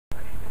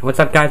What's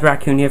up, guys?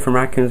 Raccoon here from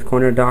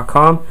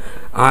raccoonscorner.com.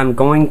 I'm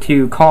going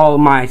to call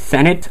my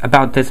Senate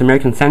about this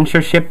American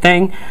censorship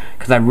thing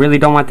because I really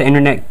don't want the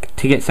internet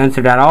to get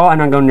censored at all,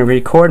 and I'm going to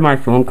record my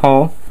phone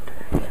call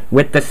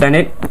with the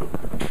Senate.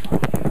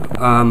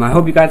 I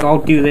hope you guys all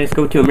do this.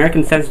 Go to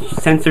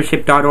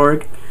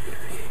americancensorship.org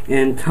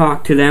and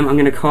talk to them. I'm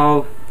going to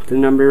call the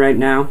number right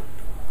now.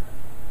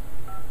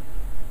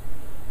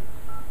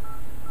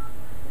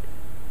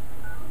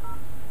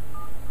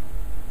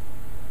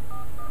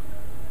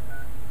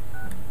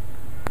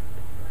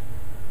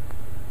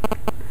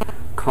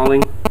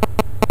 Calling,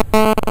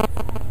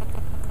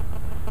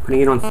 putting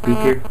it on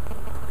speaker.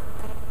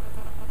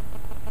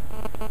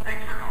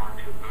 Thanks for calling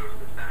to oppose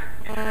the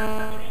Senate Internet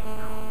censorship bill.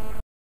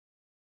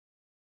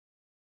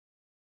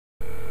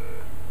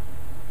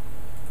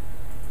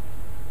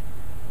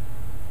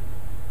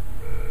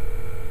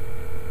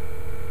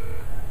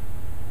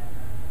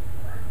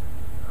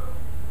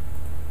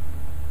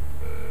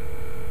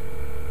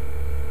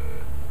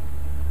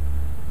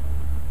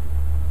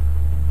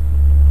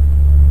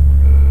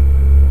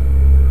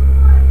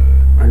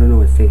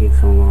 It's taking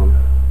so long.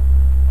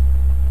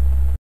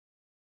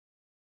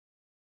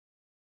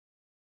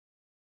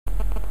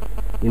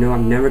 You know,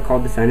 I've never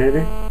called the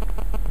senator.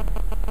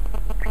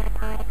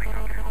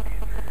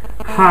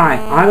 Hi,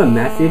 I have a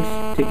message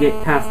to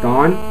get passed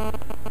on.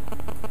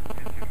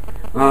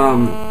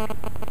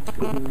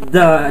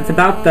 It's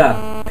about the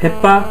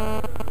PIPA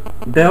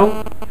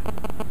bill.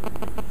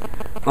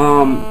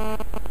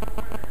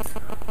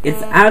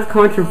 It's as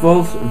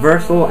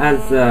controversial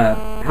as the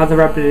House of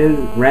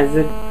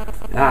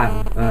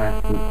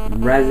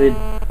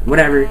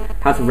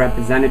House of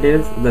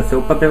Representatives. The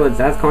SOPA bill is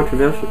as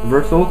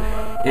controversial,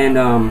 and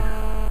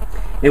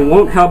it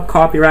won't help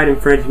copyright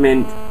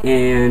infringement,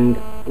 and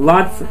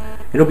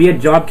it'll be a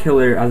job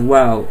killer as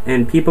well,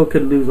 and people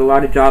could lose a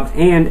lot of jobs,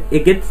 and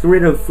it gets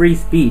rid of free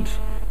speech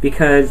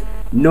because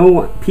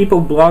people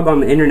blog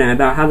on the internet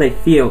about how they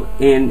feel,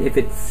 and if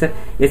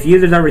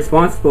users are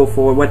responsible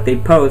for what they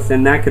post,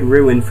 then that could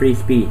ruin free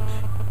speech.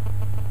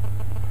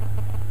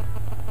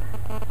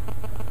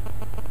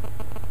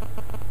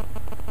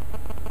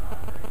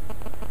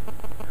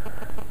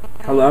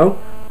 Hello?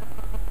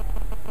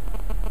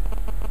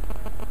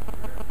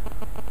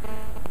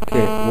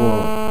 Okay,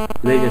 well,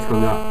 they just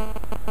hung up.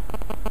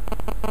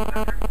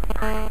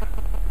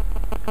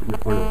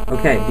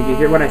 Okay, did you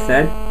hear what I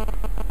said?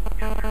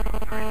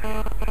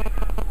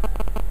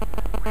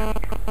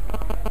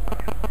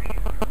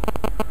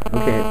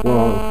 Okay,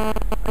 well,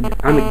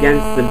 I'm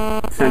against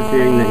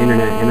censoring the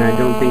internet, and I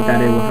don't think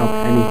that it will help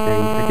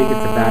anything. I think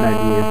it's a bad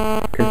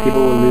idea, because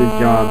people will lose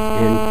jobs,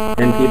 and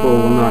then people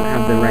will not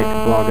have the right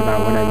to blog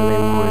about whatever they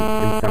want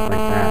and stuff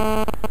like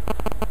that.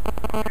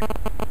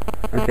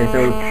 Okay, so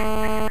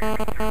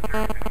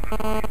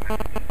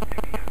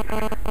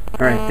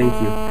alright, thank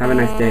you. Have a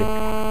nice day.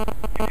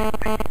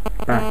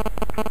 Bye.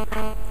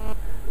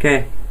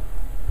 Okay.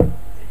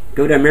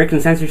 Go to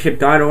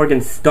americancensorship.org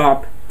and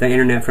stop the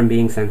internet from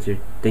being censored.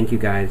 Thank you,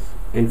 guys.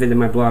 And visit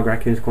my blog,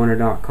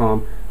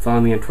 raccoonscorner.com.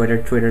 Follow me on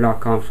Twitter,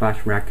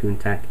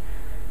 twitter.com/raccoontech.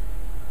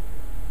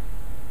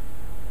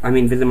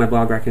 Visit my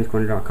blog,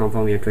 raccoonscorner.com.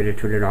 Follow me on Twitter,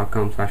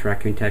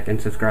 twitter.com/raccoontech,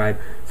 and subscribe.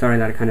 Sorry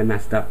that I kind of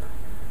messed up,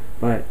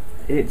 but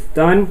it's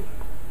done.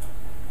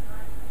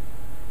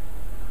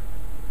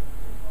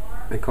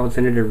 I called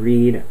Senator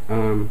Reid.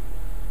 I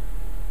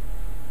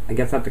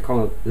guess I have to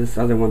call this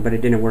other one, but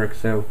it didn't work,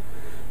 so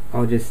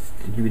I'll just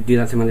do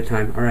that some other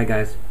time. Alright,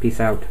 guys. Peace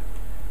out.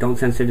 Don't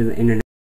censor the internet.